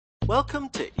Welcome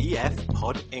to EF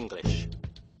Pod English.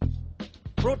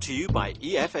 Brought to you by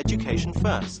EF Education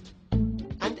First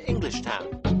and English Town.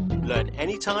 Learn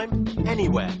anytime,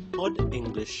 anywhere. Pod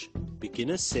English,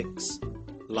 Beginner 6,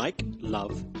 Like,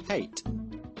 Love, Hate.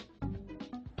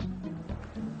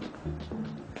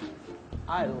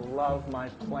 I love my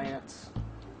plants.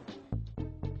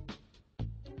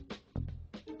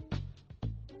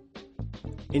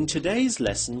 In today's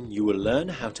lesson, you will learn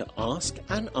how to ask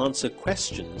and answer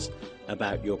questions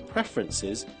about your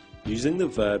preferences using the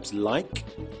verbs like,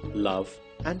 love,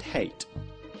 and hate.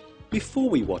 Before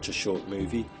we watch a short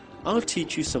movie, I'll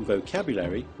teach you some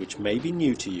vocabulary which may be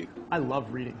new to you. I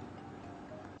love reading.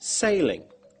 Sailing.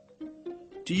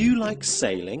 Do you like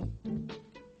sailing?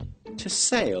 To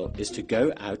sail is to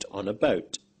go out on a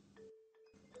boat.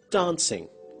 Dancing.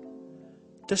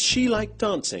 Does she like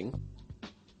dancing?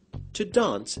 To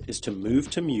dance is to move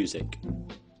to music.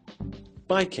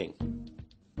 Biking.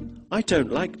 I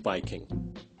don't like biking.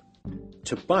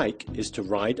 To bike is to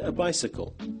ride a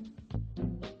bicycle.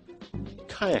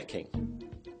 Kayaking.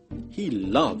 He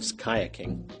loves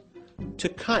kayaking. To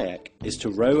kayak is to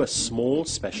row a small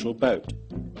special boat.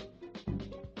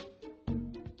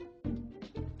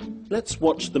 Let's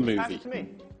watch the movie. Pass it to me.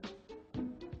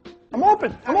 I'm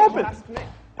open. I'm open. Pass it to me.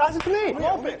 Pass it to me. I'm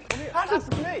open. Pass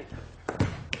it to me.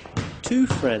 Two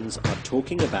friends are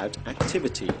talking about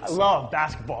activities. I love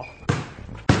basketball.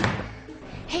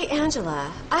 Hey,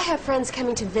 Angela, I have friends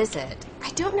coming to visit.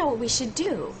 I don't know what we should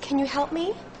do. Can you help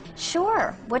me?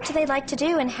 Sure. What do they like to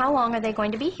do and how long are they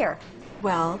going to be here?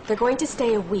 Well, they're going to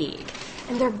stay a week,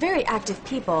 and they're very active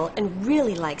people and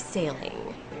really like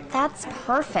sailing. That's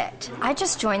perfect. I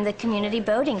just joined the Community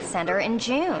Boating Center in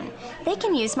June. They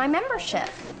can use my membership.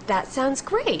 That sounds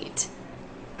great.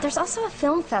 There's also a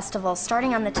film festival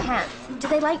starting on the 10th. Do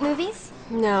they like movies?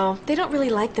 No, they don't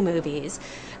really like the movies,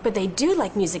 but they do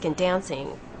like music and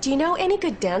dancing. Do you know any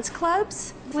good dance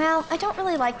clubs? Well, I don't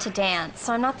really like to dance,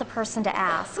 so I'm not the person to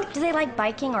ask. Do they like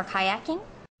biking or kayaking?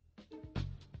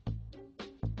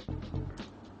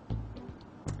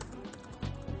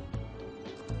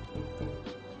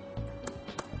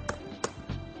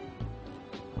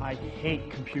 I hate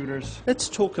computers. Let's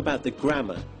talk about the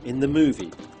grammar in the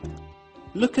movie.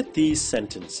 Look at these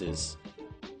sentences.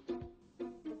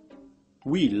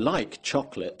 We like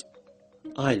chocolate.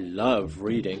 I love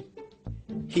reading.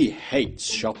 He hates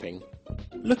shopping.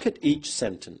 Look at each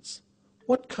sentence.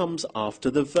 What comes after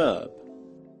the verb?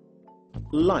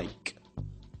 Like,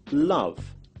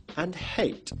 love, and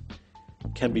hate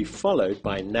can be followed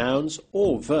by nouns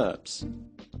or verbs.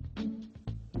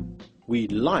 We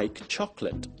like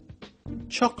chocolate.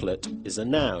 Chocolate is a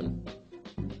noun.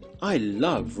 I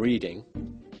love reading.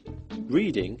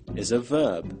 Reading is a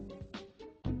verb.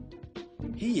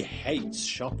 He hates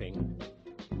shopping.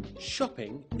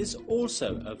 Shopping is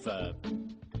also a verb.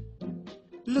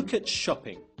 Look at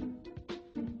shopping.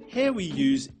 Here we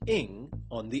use ing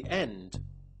on the end.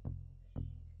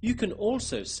 You can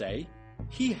also say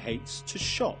he hates to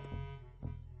shop.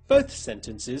 Both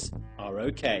sentences are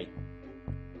okay.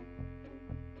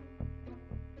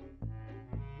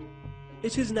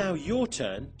 It is now your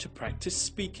turn to practice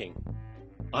speaking.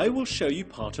 I will show you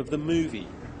part of the movie.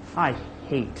 I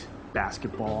hate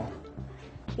basketball.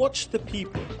 Watch the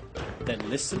people, then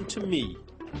listen to me.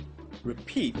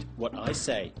 Repeat what I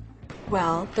say.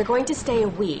 Well, they're going to stay a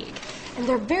week, and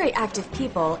they're very active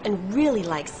people and really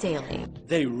like sailing.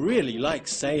 They really like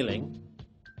sailing.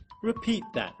 Repeat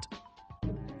that.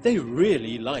 They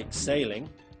really like sailing.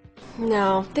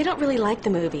 No, they don't really like the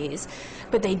movies,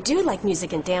 but they do like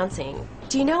music and dancing.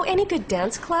 Do you know any good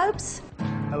dance clubs?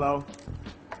 Hello.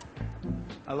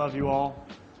 I love you all.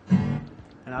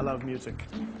 And I love music.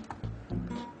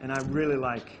 And I really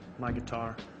like my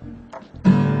guitar.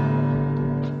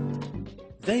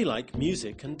 They like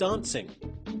music and dancing.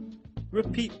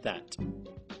 Repeat that.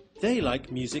 They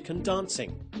like music and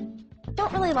dancing.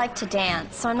 Don't really like to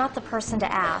dance, so I'm not the person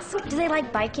to ask. Do they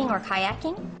like biking or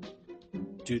kayaking?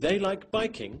 Do they like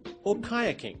biking or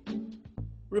kayaking?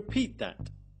 Repeat that.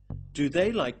 Do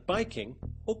they like biking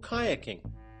or kayaking?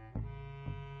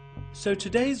 So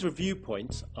today's review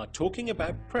points are talking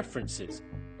about preferences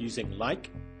using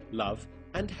like, love,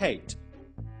 and hate.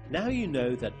 Now you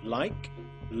know that like,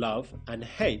 love, and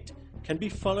hate can be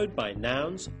followed by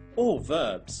nouns or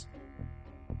verbs.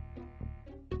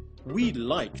 We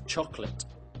like chocolate.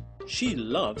 She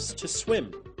loves to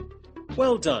swim.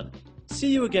 Well done.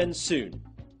 See you again soon.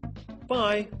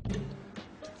 Bye.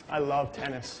 I love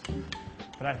tennis,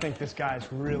 but I think this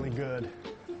guy's really good.